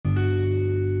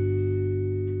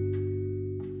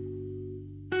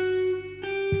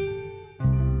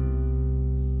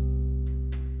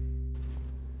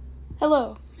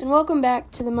Hello, and welcome back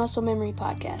to the Muscle Memory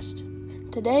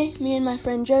Podcast. Today, me and my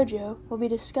friend JoJo will be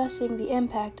discussing the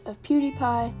impact of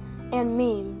PewDiePie and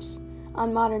memes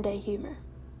on modern-day humor.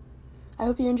 I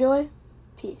hope you enjoy.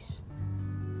 Peace.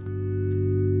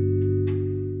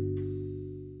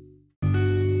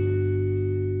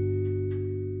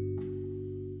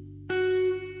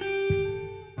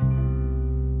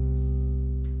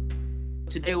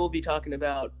 Today we'll be talking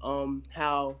about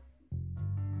how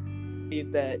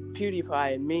that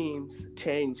PewDiePie and memes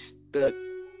changed the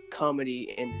comedy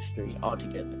industry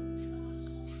altogether.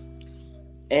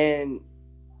 And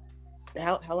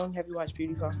how long have you watched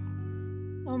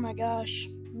PewDiePie? Oh my gosh,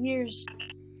 years.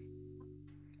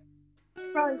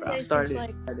 Probably say since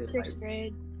sixth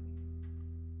grade.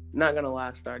 Not gonna lie,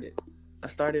 I started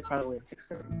probably in 6th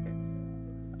grade.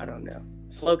 I don't know.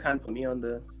 Flo kind of put me on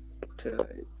to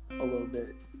a little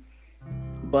bit.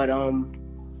 But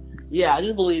yeah, I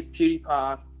just believe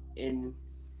PewDiePie and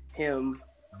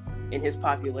his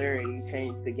popularity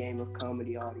changed the game of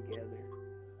comedy altogether.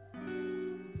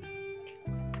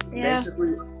 Yeah.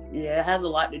 Basically, it has a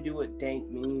lot to do with dank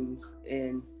memes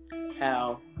and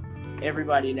how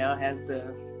everybody now has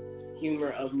the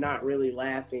humor of not really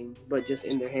laughing, but just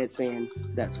in their head saying,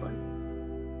 that's funny.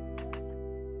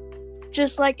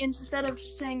 Just like instead of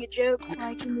saying a joke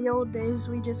like in the old days,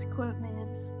 we just quote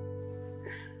memes.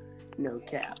 No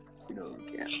cap.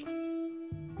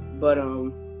 But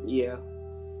yeah.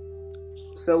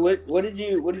 So what did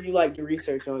you like to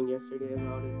research on yesterday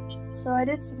about it? So I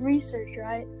did some research,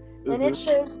 right? And it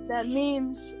showed that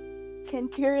memes can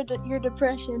cure your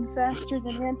depression faster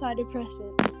than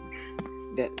antidepressants.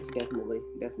 That's definitely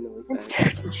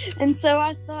fact. And so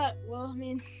I thought, well, I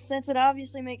mean, since it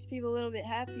obviously makes people a little bit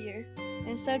happier,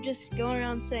 instead of just going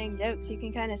around saying jokes, you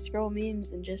can kind of scroll memes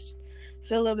and just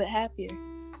feel a little bit happier.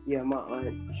 Yeah, my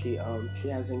aunt, she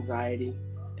has anxiety,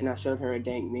 and I showed her a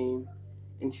dank meme,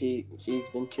 and she's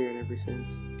been cured ever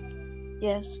since.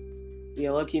 Yes.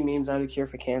 Yeah, low-key memes are the cure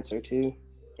for cancer too.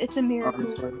 It's a miracle.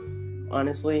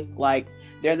 Honestly, like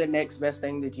they're the next best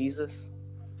thing to Jesus.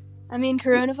 I mean,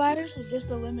 coronavirus is just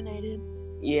eliminated.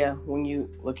 Yeah, when you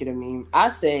look at a meme, I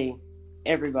say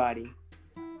everybody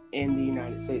in the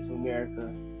United States of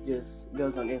America just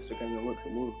goes on Instagram and looks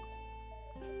at memes.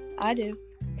 I do.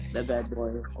 That bad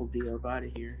boy will be up out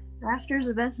of here. Laughter's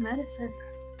the best medicine.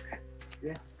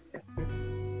 Yeah.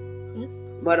 Yes.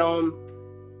 But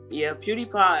yeah,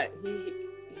 PewDiePie,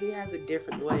 he has a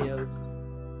different way of.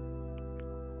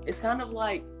 It's kind of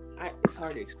like it's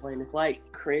hard to explain. It's like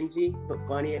cringy but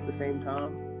funny at the same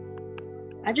time.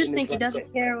 I just think he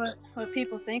doesn't care what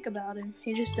people think about him.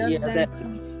 He just does that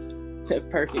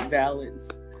perfect balance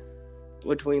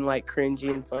between like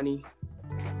cringy and funny.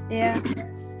 Yeah.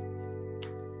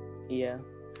 Yeah.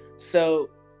 So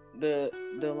the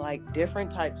like different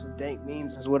types of dank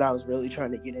memes is what I was really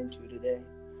trying to get into today.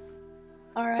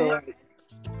 All right. So like,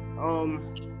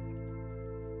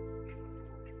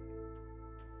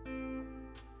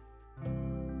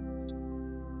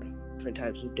 different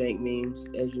types of dank memes,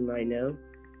 as you might know,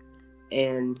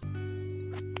 and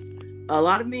a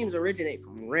lot of memes originate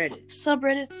from Reddit,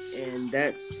 subreddits, and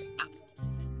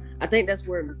I think that's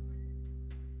where,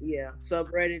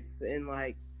 subreddits and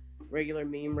like regular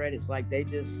meme Reddits, like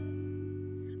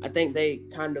I think they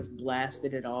kind of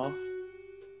blasted it off.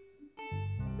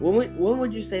 When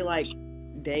would you say like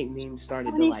dank memes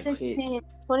started to like hit?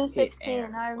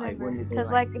 2016, I remember,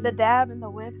 because like the dab and the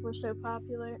whip were so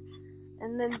popular,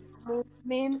 and then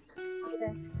memes.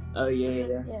 Yes. Oh yeah.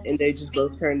 Yes. And they just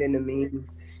both turned into memes.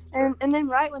 And then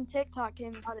right when TikTok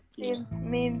came out,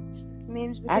 memes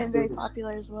became very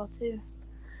popular as well too.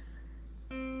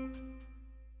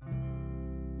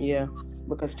 Yeah,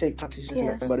 because TikTok is just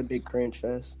nothing but a big cringe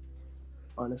fest,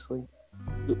 honestly.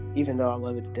 Even though I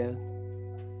love it to death.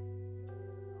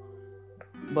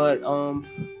 But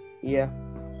yeah,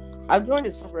 I've joined a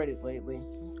subreddit lately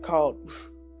called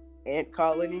Ant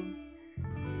Colony,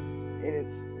 and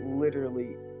it's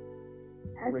literally.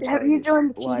 Have you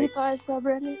joined the PewDiePie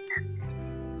subreddit?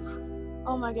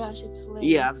 Oh my gosh, it's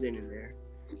hilarious. Yeah, I've been in there.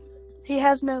 He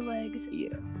has no legs.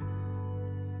 Yeah.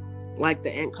 Like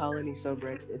the Ant Colony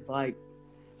subreddit, it's like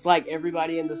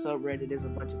everybody in the subreddit is a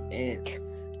bunch of ants.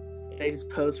 They just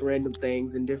post random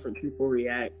things and different people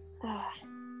react.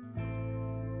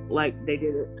 Like they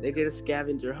did a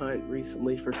scavenger hunt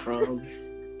recently for crumbs.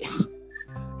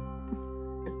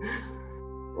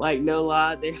 Like, no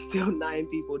lie, there's still 9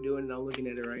 people doing it. I'm looking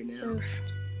at it right now. Oof.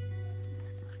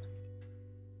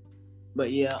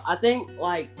 But yeah, I think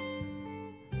like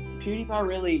PewDiePie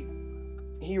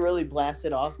really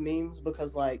blasted off memes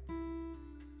because like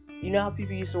you know how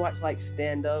people used to watch like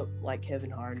stand up, like Kevin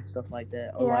Hart and stuff like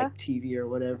that on like TV or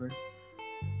whatever.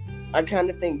 I kind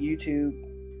of think YouTube,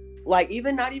 like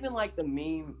not even like the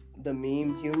meme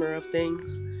humor of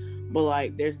things, but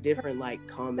like there's different like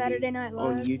comedy Saturday Night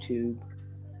Live on YouTube,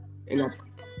 and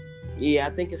I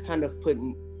think it's kind of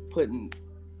putting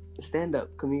stand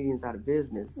up comedians out of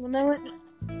business.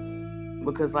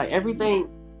 Because like everything,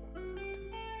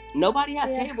 nobody has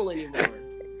cable anymore.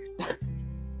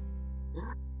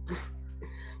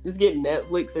 Just get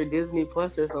Netflix or Disney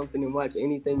Plus or something and watch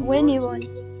anything you want.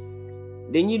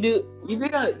 Then you did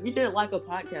like a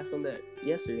podcast on that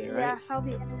yesterday, right?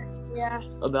 Yeah,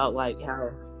 about like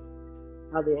how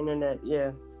the internet,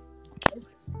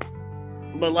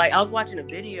 But like I was watching a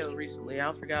video recently.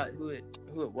 I forgot who it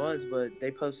was, but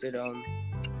they posted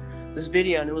this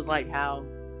video, and it was like how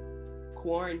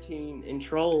quarantine and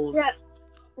Trolls. Yeah.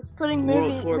 It's putting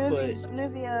movie theaters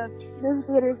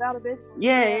out of business.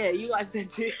 Yeah, you guys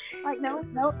said too. Like no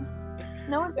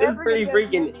one's it's ever pretty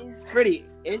freaking. Movies. It's pretty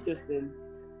interesting.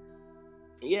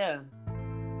 Yeah,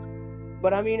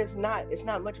 but I mean, it's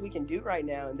not much we can do right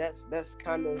now, and that's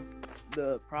kind of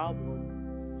the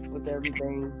problem with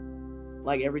everything.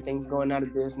 Like everything's going out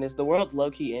of business. The world's low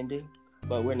key ending,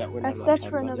 but we're not. That's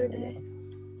for another day.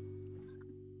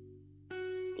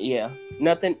 Yeah,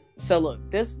 nothing. So look,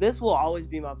 this will always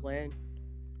be my plan.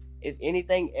 If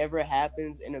anything ever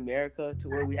happens in America to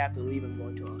where we have to leave, I'm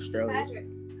going to Australia. Patrick.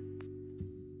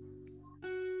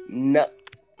 No.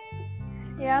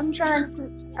 Yeah, I'm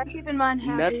keep in mind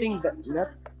happy.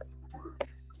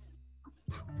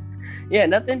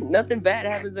 Nothing bad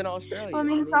happens in Australia. I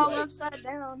mean, it's all upside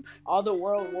down. All the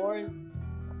world wars,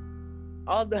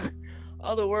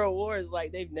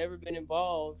 like they've never been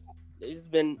involved. They've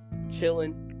just been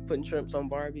chilling, putting shrimps on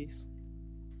Barbies.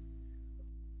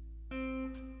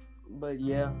 But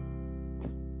yeah,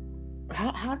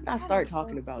 how did I start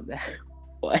talking about that?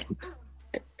 What?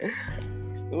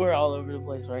 We're all over the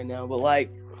place right now, but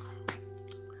like,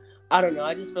 I don't know.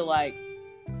 I just feel like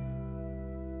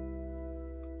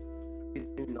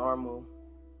it's normal,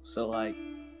 so like,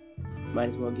 might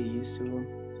as well get used to them.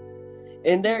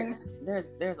 And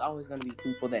there's always gonna be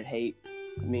people that hate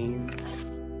memes,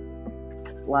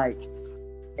 like,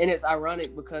 and it's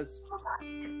ironic because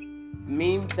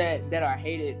memes that are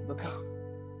hated because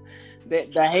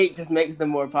that the hate just makes them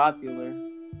more popular,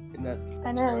 and that's the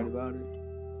part about it.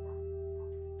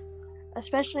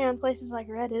 Especially on places like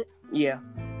Reddit. Yeah.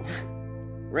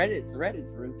 Reddit's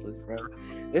ruthless, bro.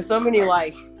 There's so many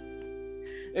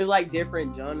there's like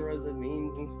different genres of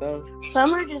memes and stuff.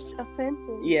 Some are just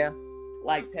offensive. Yeah.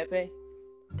 Like Pepe.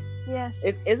 Yes.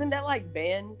 Isn't that like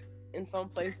banned in some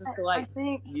places to like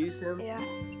use him? Yeah.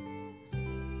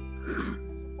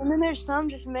 And then there's some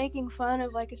just making fun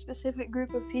of like a specific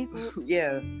group of people.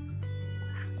 Yeah.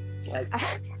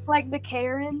 Like the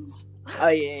Karens. Oh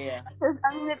yeah.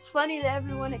 I mean, it's funny to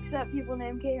everyone except people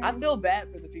named Karen. I feel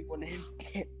bad for the people named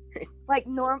Karen. Like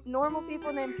normal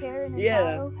people named Karen and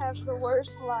Kyle have the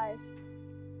worst life.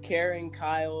 Karen,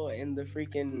 Kyle, and the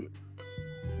freaking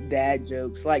dad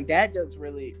jokes. Like dad jokes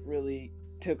really, really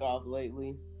took off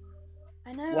lately.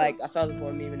 I know. Like I saw this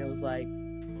one meme and it was like,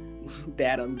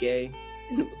 "Dad, I'm gay."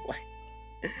 And it was like,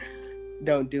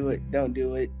 "Don't do it.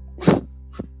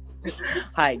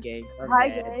 Hi, gay. Hi,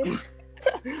 gay.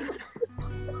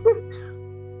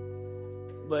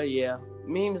 But yeah,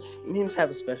 memes have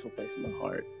a special place in my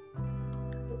heart.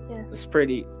 Yeah. It's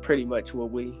pretty much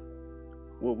what we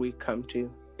come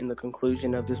to in the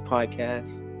conclusion of this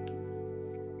podcast.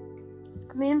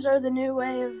 Memes are the new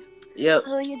way of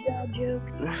telling a dad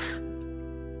joke.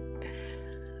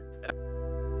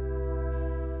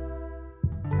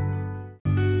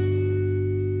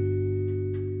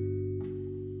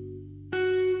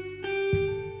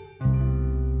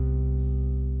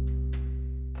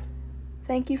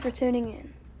 Thank you for tuning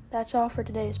in. That's all for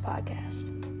today's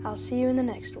podcast. I'll see you in the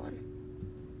next one.